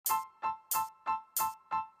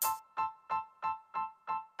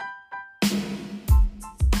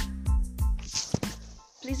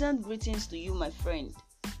Pleasant greetings to you, my friend.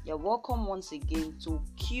 You're welcome once again to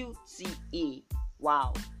QTA.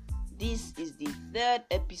 Wow, this is the third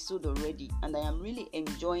episode already, and I am really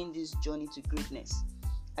enjoying this journey to greatness.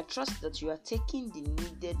 I trust that you are taking the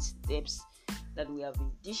needed steps that we have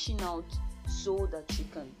been dishing out so that you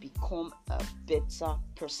can become a better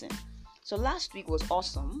person. So last week was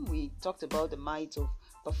awesome. We talked about the might of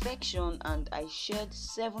perfection, and I shared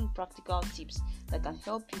 7 practical tips that can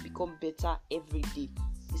help you become better every day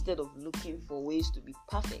instead of looking for ways to be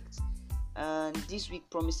perfect. And this week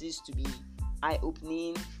promises to be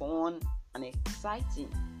eye-opening, fun, and exciting.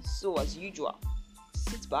 So as usual,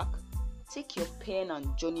 sit back, take your pen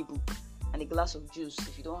and journey book and a glass of juice.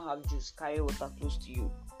 If you don't have juice, carry water close to you,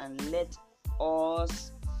 and let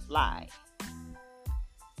us fly.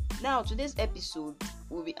 Now, today's episode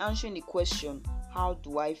will be answering the question, how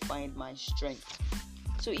do I find my strength?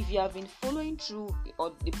 So if you have been following through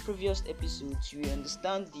the previous episodes, you will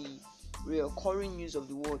understand the recurring use of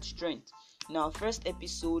the word strength. Now, first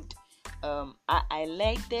episode, I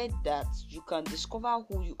highlighted that you can discover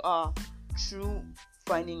who you are through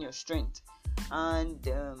finding your strength. And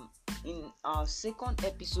in our second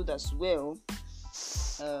episode as well,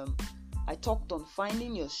 I talked on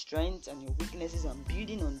finding your strengths and your weaknesses and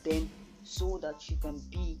building on them so that you can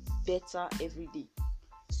be better every day.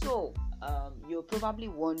 So, you're probably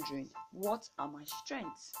wondering, what are my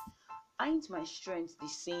strengths? Aren't my strengths the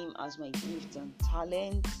same as my gifts and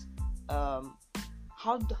talents?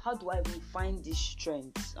 How do I even find these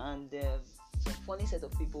strengths? And some funny set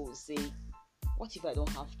of people will say, what if I don't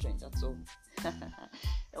have strength at all?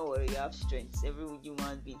 Don't worry, you have strengths. Every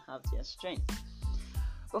human being have their strengths.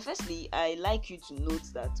 But firstly, I like you to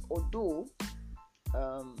note that although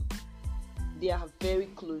they are very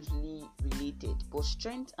closely related, but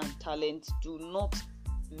strength and talent do not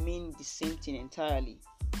mean the same thing entirely.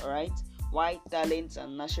 Alright? While talents are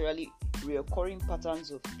naturally recurring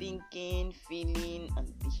patterns of thinking, feeling,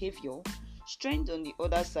 and behavior, strength on the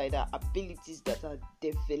other side are abilities that are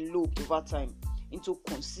developed over time into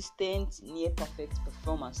consistent, near-perfect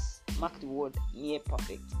performance. Mark the word near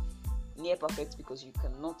perfect. Near perfect because you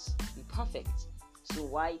cannot be perfect. So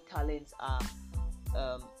why talents are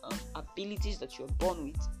abilities that you're born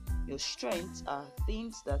with, your strengths are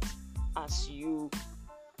things that as you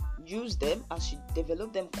use them, as you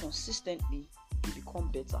develop them consistently, you become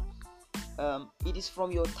better. It is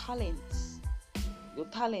from your talents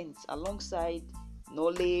alongside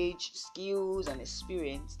knowledge, skills, and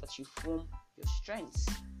experience that you form your strengths.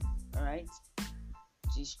 Alright?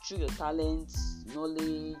 It is through your talents,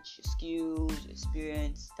 knowledge, skills,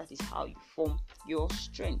 experience. That is how you form your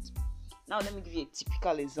strength. Now, let me give you a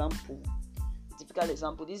typical example.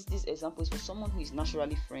 This example is for someone who is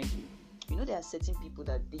naturally friendly. You know, there are certain people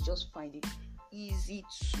that they just find it easy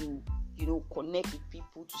to, connect with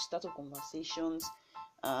people, to start up conversations,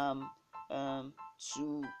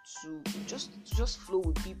 to just flow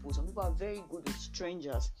with people. Some people are very good with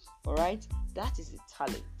strangers. All right, that is a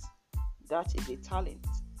talent.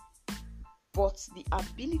 But the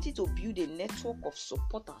ability to build a network of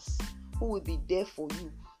supporters who will be there for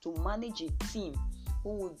you, to manage a team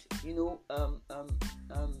who would,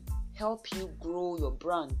 help you grow your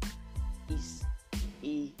brand, is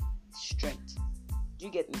a strength. Do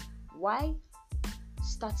you get me? Why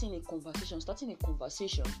starting a conversation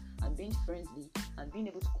and being friendly and being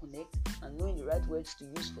able to connect and knowing the right words to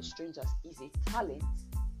use for strangers is a talent.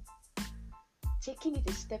 Taking it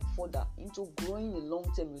a step further into growing a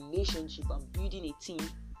long-term relationship and building a team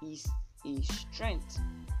is a strength.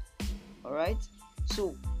 Alright?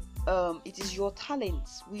 So, it is your talent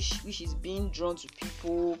which is being drawn to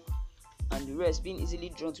people, and the rest being easily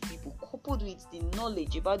drawn to people, coupled with the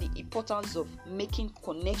knowledge about the importance of making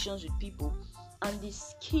connections with people and the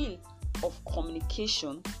skill of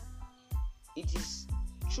communication. It is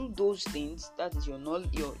through those things, that is your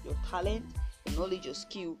knowledge, your talent, your knowledge, your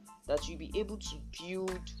skill, that you'll be able to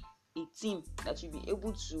build a team, that you'll be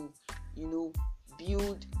able to,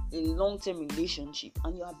 build a long-term relationship.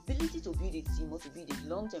 And your ability to build a team or to build a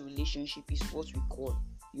long-term relationship is what we call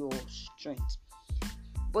your strength.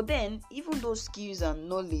 But then, even those skills and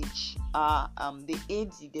knowledge are they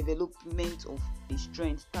aid the development of the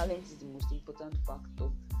strength. Talent is the most important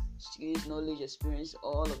factor. Skills, knowledge, experience,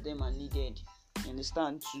 all of them are needed, you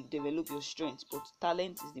understand, to develop your strength. But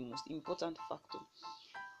talent is the most important factor.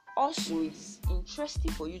 Also, it's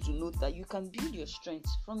interesting for you to note that you can build your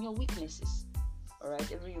strengths from your weaknesses.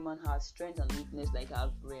 Alright, every human has strength and weakness, like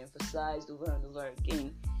I've re-emphasized over and over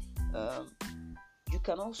again. You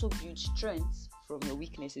can also build strengths from your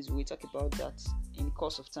weaknesses. We'll talk about that in the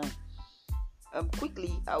course of time.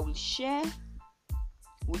 Quickly, I will share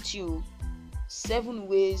with you 7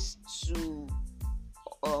 ways to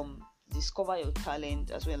discover your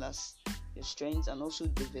talent as well as your strengths, and also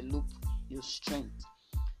develop your strength.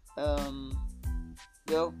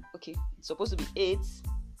 Okay, it's supposed to be 8,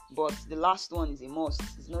 but the last one is a must.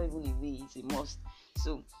 It's not even a way, it's a must.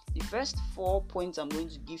 So the first 4 points I'm going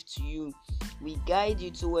to give to you will guide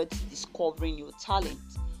you towards discovering your talent,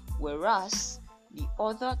 whereas the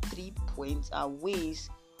other 3 points are ways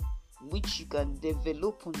which you can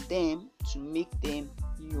develop on them to make them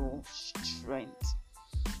your strength.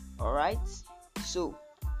 Alright, so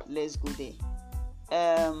let's go there.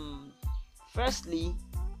 Firstly,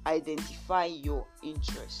 identify your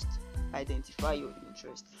interest.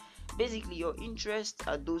 Basically, your interests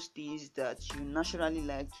are those things that you naturally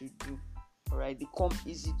like to do. Alright, they come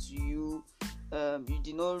easy to you. You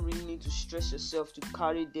do not really need to stress yourself to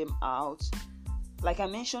carry them out. Like I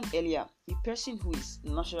mentioned earlier, a person who is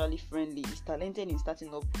naturally friendly is talented in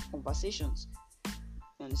starting up conversations.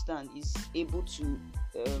 You understand? Is able to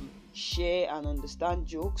share and understand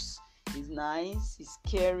jokes. Is nice. Is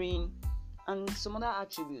caring, and some other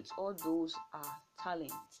attributes. All those are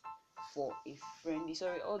talent for a friendly.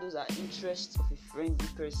 All those are interests of a friendly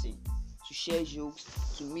person. To share jokes,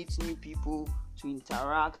 to meet new people, to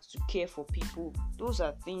interact, to care for people. Those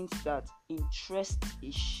are things that interest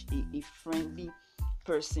a friendly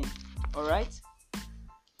person. Alright,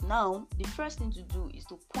 now the first thing to do is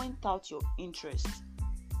to point out your interests.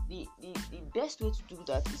 The best way to do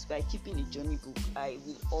that is by keeping a journey book. I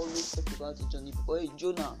will always talk about a journey book or a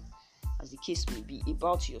journal, as the case may be,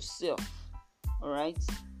 about yourself. Alright,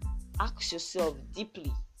 ask yourself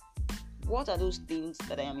deeply, what are those things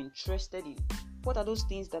that I am interested in? What are those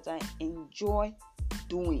things that I enjoy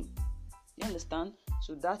doing? You understand?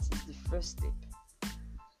 So that is the first step.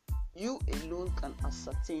 You alone can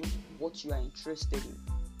ascertain what you are interested in.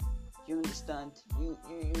 You understand? You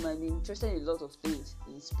might be interested in a lot of things,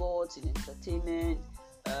 in sports, in entertainment.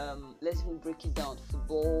 Let's even break it down: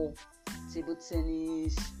 football, table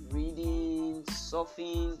tennis, reading,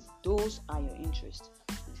 surfing. Those are your interests.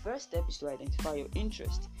 The first step is to identify your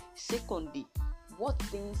interest. Secondly, what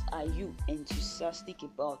things are you enthusiastic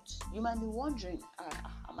about? You might be wondering,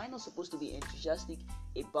 am I not supposed to be enthusiastic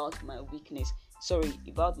about my weakness?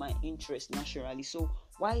 About my interest naturally. So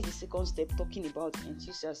why is the second step talking about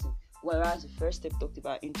enthusiasm, whereas the first step talked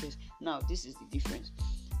about interest? Now, this is the difference.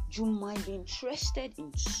 You might be interested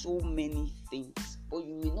in so many things, but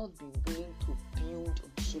you may not be willing to build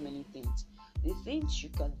on so many things. The things you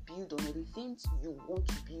can build on, or the things you want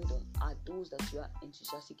to build on, are those that you are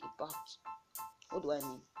enthusiastic about. What do I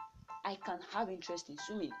mean? I can have interest in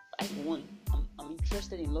swimming. I, for one, I'm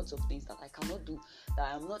interested in lots of things that I cannot do, that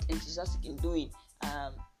I am not enthusiastic in doing.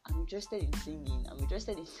 I'm interested in singing. I'm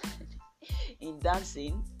interested in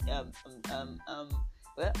dancing. Well,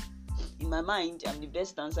 in my mind, I'm the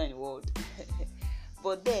best dancer in the world.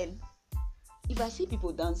 But then, if I see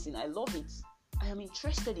people dancing, I love it. I am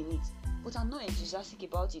interested in it, but I'm not enthusiastic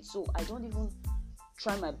about it. So I don't even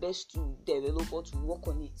try my best to develop or to work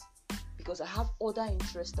on it, because I have other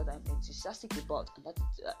interests that I'm enthusiastic about,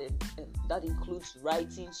 and that includes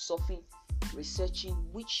writing, surfing, researching,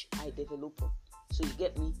 which I develop on. So you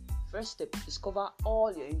get me? First step, discover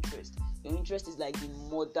all your interests. Your interest is like the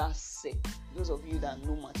mother set. Those of you that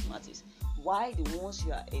know mathematics, why the ones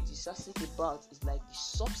you are enthusiastic about is like the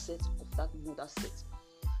subset of that mother set.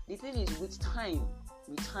 The thing is, with time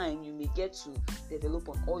you may get to develop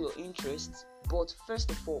on all your interests, but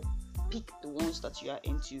first of all, pick the ones that you are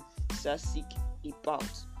enthusiastic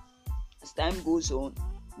about. As time goes on,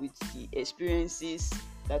 with the experiences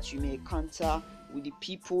that you may encounter, with the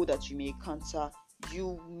people that you may encounter,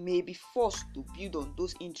 you may be forced to build on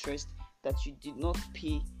those interests that you did not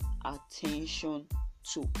pay attention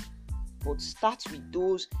to. But start with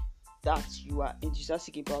those that you are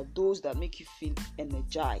enthusiastic about, those that make you feel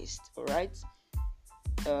energized. Alright?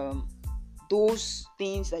 Those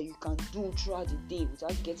things that you can do throughout the day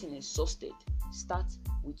without getting exhausted. Start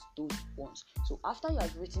with those ones. So after you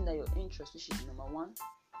have written that your interest, which is number 1,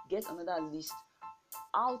 get another list.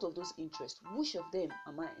 Out of those interests, which of them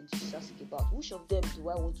am I enthusiastic about? Which of them do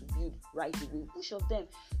I want to build right away? Which of them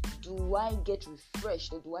do I get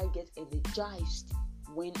refreshed, or do I get energized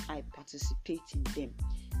when I participate in them?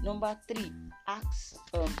 Number 3,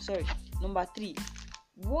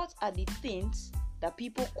 what are the things that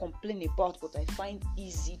people complain about but I find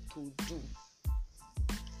easy to do?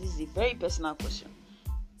 This is a very personal question.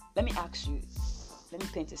 Let me ask you, let me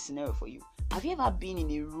paint a scenario for you. Have you ever been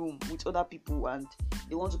in a room with other people and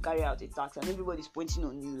they want to carry out a task and everybody's pointing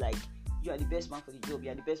on you like you are the best man for the job,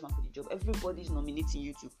 you are the best man for the job. Everybody's nominating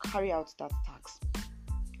you to carry out that task.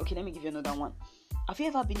 Okay, let me give you another one. Have you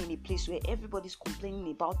ever been in a place where everybody's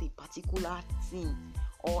complaining about a particular thing,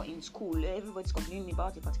 or in school everybody's complaining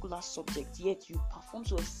about a particular subject, yet you perform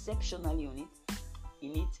so exceptionally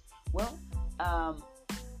in it? Well, I'll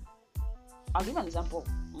give an example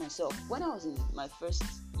of myself. When I was in my first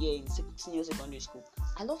year in senior secondary school,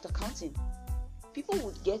 I loved accounting. People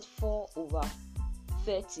would get 4 over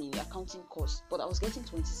 30 in the accounting course, but I was getting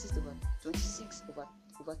 26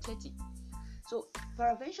 over 30. So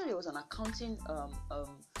peradventure there was an accounting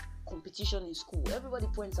competition in school. Everybody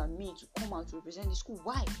points at me to come out to represent the school.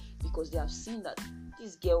 Why? Because they have seen that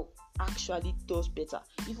this girl actually does better.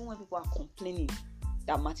 Even when people are complaining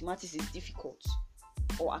that mathematics is difficult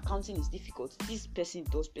or accounting is difficult, this person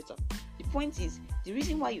does better. The point is, the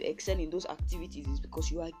reason why you excel in those activities is because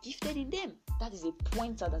you are gifted in them. That is a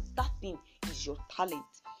pointer that thing is your talent.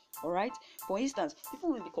 Alright? For instance,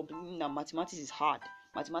 people will be complaining that mathematics is hard,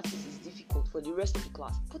 mathematics is difficult for the rest of the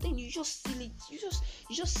class, but then you just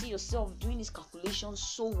see yourself doing these calculations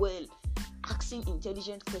so well, asking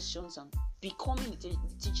intelligent questions and becoming the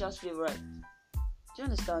teacher's favorite. Do you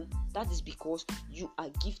understand? That is because you are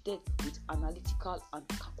gifted with analytical and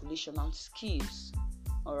calculational skills.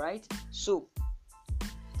 Alright? So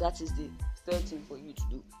that is the third thing for you to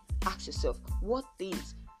do. Ask yourself, what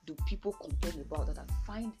things do people complain about that I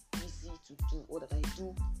find easy to do or that I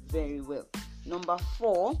do very well? Number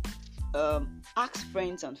 4, ask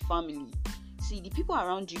friends and family. See, the people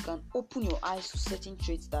around you can open your eyes to certain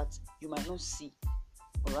traits that you might not see.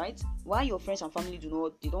 Alright? While your friends and family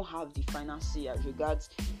they don't have the final say as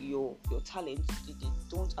regards your talent, they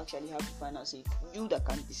don't actually have the final say. You that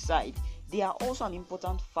can decide. They are also an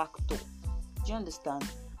important factor. Do you understand?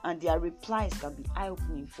 And their replies can be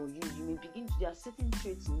eye-opening for you. You may begin to, there are certain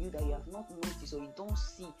traits in you that you have not noticed or you don't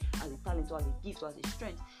see as a talent or as a gift or as a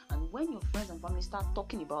strength. And when your friends and family start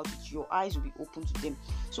talking about it, your eyes will be open to them.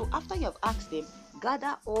 So after you have asked them,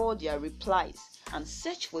 gather all their replies and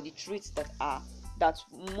search for the traits that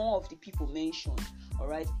more of the people mentioned.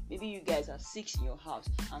 Alright, maybe you guys are 6 in your house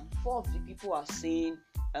and 4 of the people are saying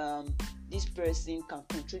this person can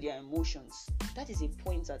control their emotions. That is a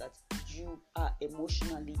pointer that you are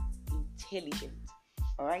emotionally intelligent.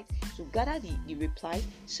 Alright, so gather the replies,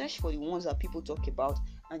 search for the ones that people talk about,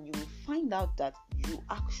 and you will find out that you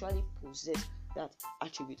actually possess that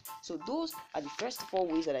attribute. So those are the first 4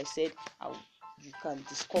 ways that I said you can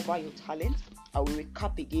discover your talent. I will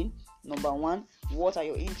recap again. Number 1, what are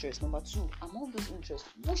your interests? Number 2, among those interests,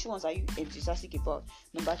 which ones are you enthusiastic about?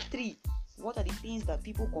 Number 3, what are the things that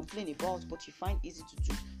people complain about but you find easy to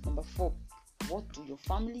do? Number 4, what do your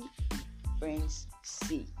family and friends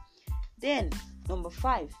say? Then number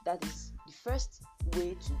 5, that is the first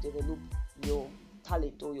way to develop your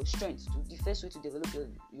talent or your strength. The first way to develop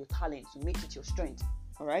your talent, to make it your strength.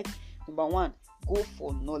 Alright, number 1, go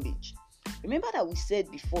for knowledge. Remember that we said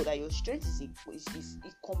before that your strength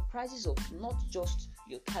it comprises of not just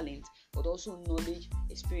your talent but also knowledge,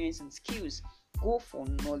 experience and skills. Go for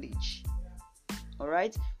knowledge.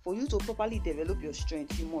 Alright, for you to properly develop your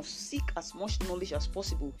strength, you must seek as much knowledge as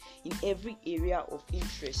possible in every area of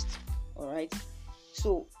interest. Alright,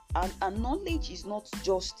 so and knowledge is not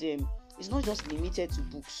just limited to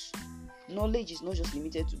books. Knowledge is not just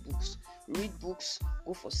limited to books. Read books,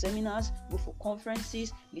 go for seminars, go for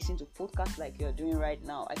conferences, listen to podcasts like you're doing right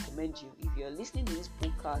now. I commend you. If you're listening to this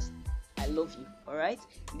podcast, I love you. Alright,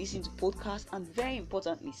 listen to podcasts, and very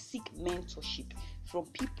importantly, seek mentorship from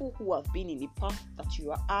people who have been in the path that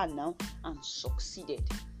you are now and succeeded.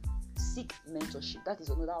 Seek mentorship. That is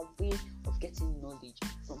another way of getting knowledge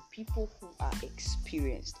from people who are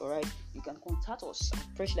experienced. Alright, you can contact us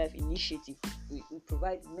at Fresh Life Initiative. We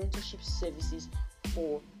provide mentorship services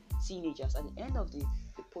for teenagers. At the end of the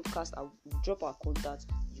podcast, I will drop our contact.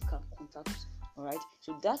 You can contact us. Alright,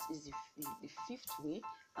 so that is the 5th way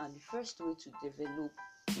and the first way to develop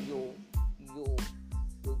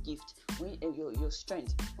your gift, your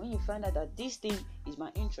strength. When you find out that this thing is my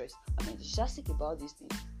interest, I'm enthusiastic about this thing,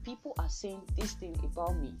 people are saying this thing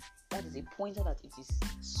about me, that is a pointer that it is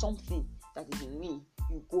something that is in me.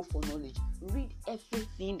 You go for knowledge. Read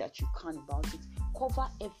everything that you can about it. Cover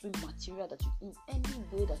every material that you, in any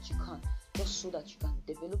way that you can, just so that you can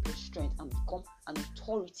develop your strength and become an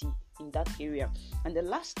authority in that area. And the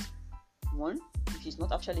last one, which is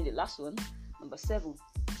not actually the last one, number 7,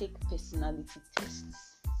 take personality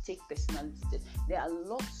tests. Take personality tests. There are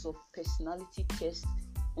lots of personality tests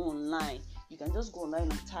online. You can just go online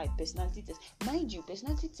and type personality test. Mind you,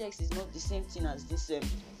 personality test is not the same thing as this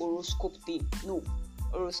horoscope thing. No,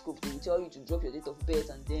 horoscope thing will tell you to drop your date of birth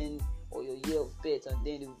and then, or your year of birth, and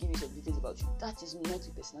then they will give you some details about you. That is not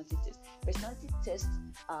a personality test. Personality tests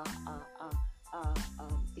are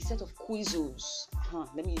a set of quizzes.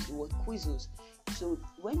 Let me use the word quizzes. So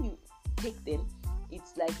when you take them,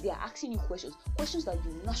 it's like they are asking you questions that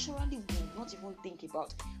you naturally would not even think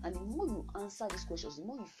about. And the more you answer these questions, the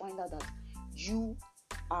more you find out that you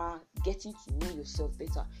are getting to know yourself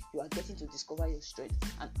better. You are getting to discover your strengths.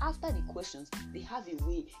 And after the questions, they have a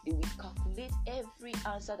way they will calculate every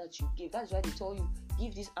answer that you give. That's why they tell you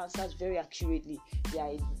give these answers very accurately.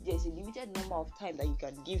 There's a limited number of time that you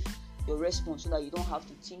can give your response so that you don't have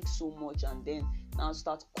to think so much and then now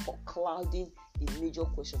start clouding the major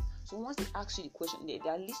question. So once they ask you the question, there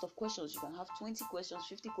are a list of questions. You can have 20 questions,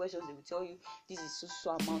 50 questions. They will tell you this is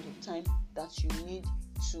so amount of time that you need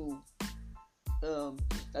to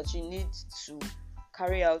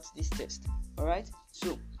carry out this test. All right.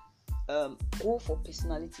 So go for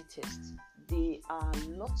personality tests. There are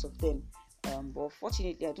lots of them, but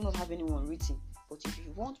fortunately I do not have anyone written. But if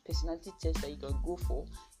you want personality tests that you can go for,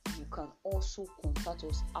 you can also contact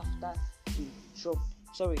us after the drop.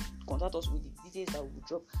 Contact us with the details that will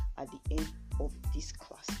drop at the end of this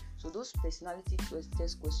class. So those personality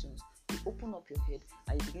test questions, they open up your head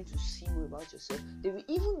and you begin to see more about yourself. They will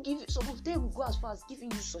even give you, some of them will go as far as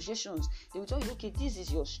giving you suggestions. They will tell you, okay, this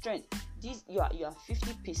is your strength. You are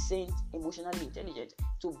 50% emotionally intelligent.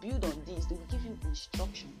 To build on this, they will give you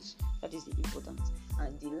instructions. That is the important.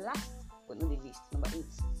 And the last but not the least, number 8.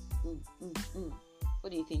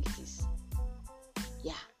 What do you think it is?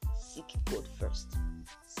 Yeah, seek God first.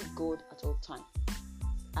 Seek God at all time.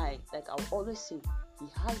 I'll always say, He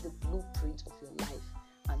has the blueprint of your life,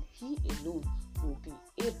 and He alone will be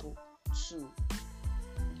able to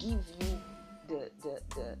give you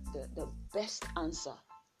the best answer.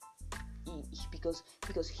 Because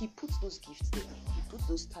He puts those gifts there, He puts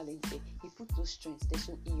those talents there, He puts those strengths there,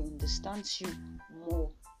 so He understands you more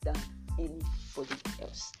than anybody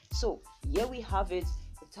else. So here we have it.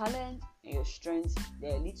 Your talent and your strengths,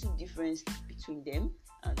 there are little difference between them,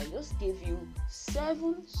 and I just gave you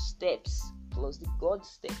 7 steps plus the God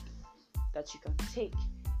step that you can take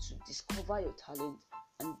to discover your talent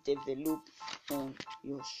and develop on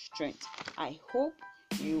your strength. I hope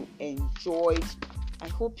you enjoyed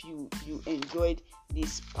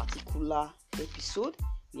this particular episode.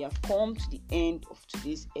 We have come to the end of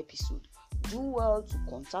today's episode. Do well to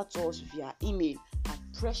contact us via email at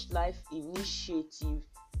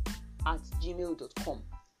preshlifeinitiative@gmail.com.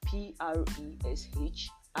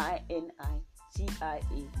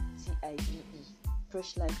 preshlifeinitiative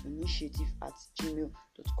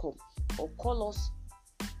preshlifeinitiative@gmail.com, or call us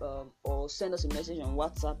or send us a message on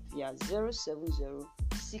WhatsApp via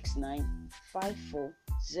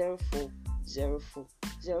 07069540404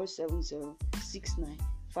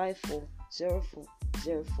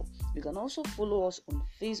 07069540404. You can also follow us on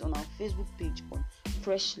our Facebook page on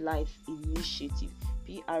Fresh Life Initiative,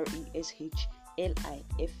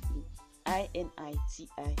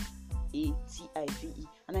 PRESHLIFEINITIATIVE.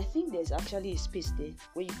 And I think there's actually a space there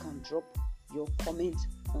where you can drop your comment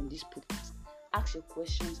on this podcast. Ask your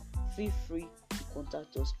questions, feel free to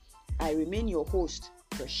contact us. I remain your host,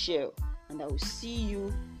 Rochelle, and I will see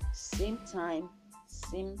you same time,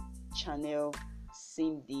 same channel,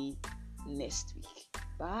 same day next week.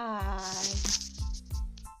 Bye.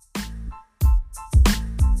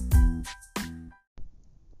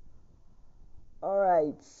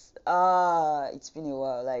 Alright. It's been a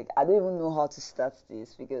while. I don't even know how to start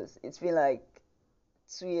this because it's been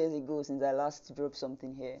 2 years ago since I last dropped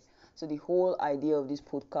something here. So the whole idea of this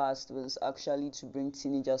podcast was actually to bring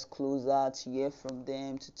teenagers closer, to hear from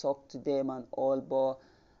them, to talk to them and all, but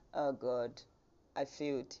oh God, I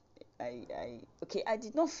failed. I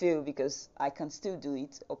did not fail because I can still do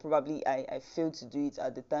it, or probably I failed to do it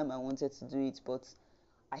at the time I wanted to do it, but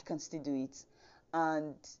I can still do it.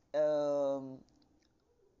 And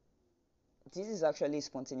this is actually a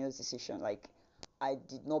spontaneous decision. I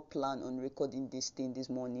did not plan on recording this thing this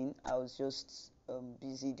morning. I was just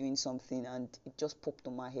busy doing something and it just popped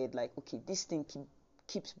on my head okay, this thing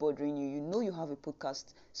keeps bothering you. You know you have a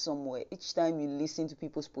podcast somewhere. Each time you listen to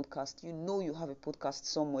people's podcast, you know you have a podcast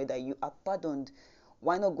somewhere that you abandoned.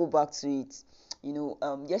 Why not go back to it?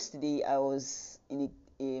 Yesterday I was in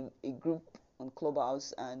a group on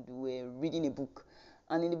Clubhouse and we were reading a book.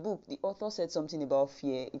 And in the book, the author said something about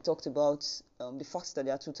fear. He talked about the fact that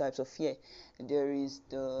there are 2 types of fear. There is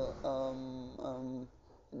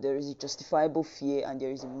there is a justifiable fear and there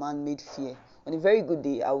is a man-made fear. On a very good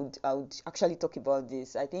day, I would actually talk about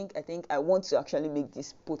this. I think I want to actually make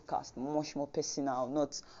this podcast much more personal,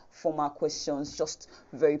 not formal questions, just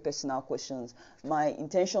very personal questions. My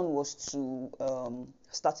intention was to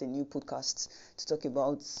start a new podcast to talk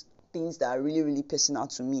about things that are really, really personal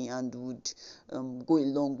to me and would go a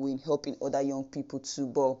long way in helping other young people too.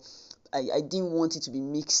 But I didn't want it to be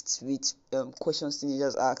mixed with questions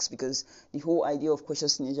teenagers ask, because the whole idea of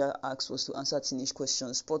questions teenagers ask was to answer teenage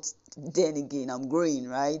questions. But then again, I'm growing,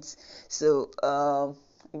 right? So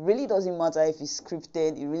it really doesn't matter if it's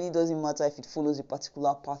scripted. It really doesn't matter if it follows a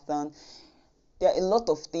particular pattern. There are a lot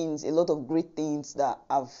of things, a lot of great things that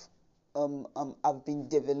have been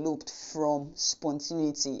developed from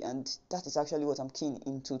spontaneity, and that is actually what I'm keen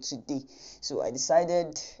into today. So I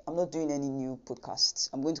decided I'm not doing any new podcasts.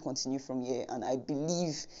 I'm going to continue from here, and I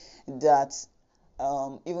believe that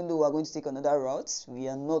even though we're going to take another route, we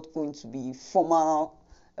are not going to be formal.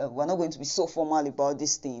 We're not going to be so formal about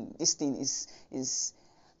this thing. This thing is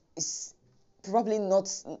probably not.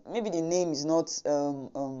 Maybe the name is not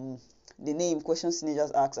the name questions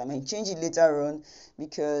teenagers ask. I might change it later on,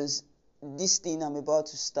 because this thing I'm about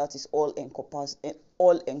to start is all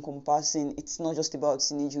encompassing. It's not just about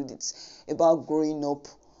teenagehood, it's about growing up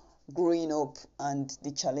and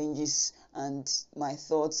the challenges and my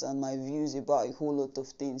thoughts and my views about a whole lot of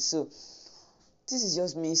things. So this is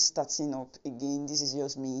just me starting up again. This is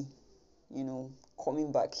just me,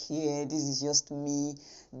 coming back here. This is just me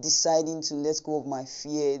deciding to let go of my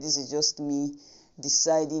fear. This is just me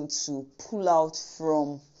deciding to pull out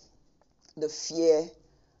from the fear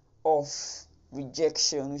of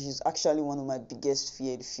rejection, which is actually one of my biggest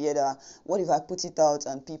fear. The fear that what if I put it out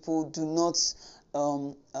and people do not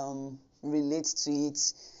relate to it.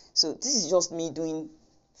 So this is just me doing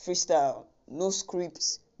freestyle, no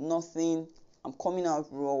scripts, nothing. I'm coming out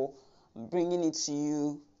raw, I'm bringing it to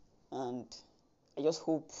you, and I just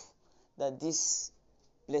hope that this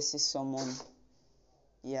blesses someone.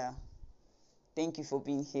 Yeah, thank you for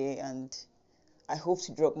being here, and I hope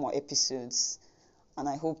to drop more episodes, and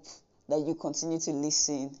I hope that you continue to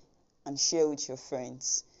listen and share with your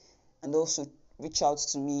friends, and also reach out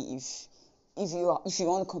to me if you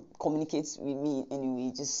want to communicate with me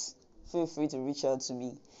anyway. Just feel free to reach out to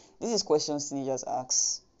me. This is questions teenagers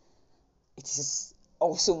ask. It is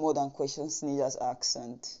also more than questions teenagers ask,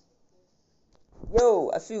 and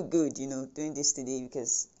I feel good, doing this today,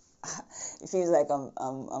 because it feels like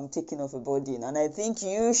I'm taking off a burden, and I think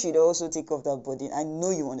you should also take off that burden. I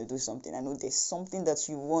know you want to do something. I know there's something that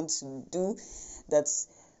you want to do that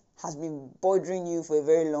has been bothering you for a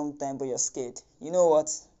very long time, but you're scared. You know what?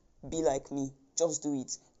 Be like me. Just do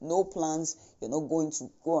it. No plans. You're not going to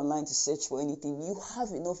go online to search for anything. You have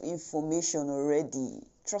enough information already.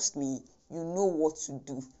 Trust me. You know what to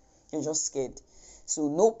do. You're just scared. So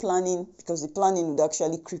no planning, because the planning would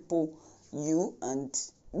actually cripple you and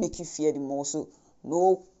make you fear the more. So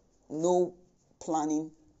no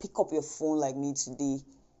planning. Pick up your phone like me today,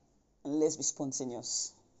 and let's be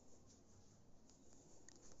spontaneous.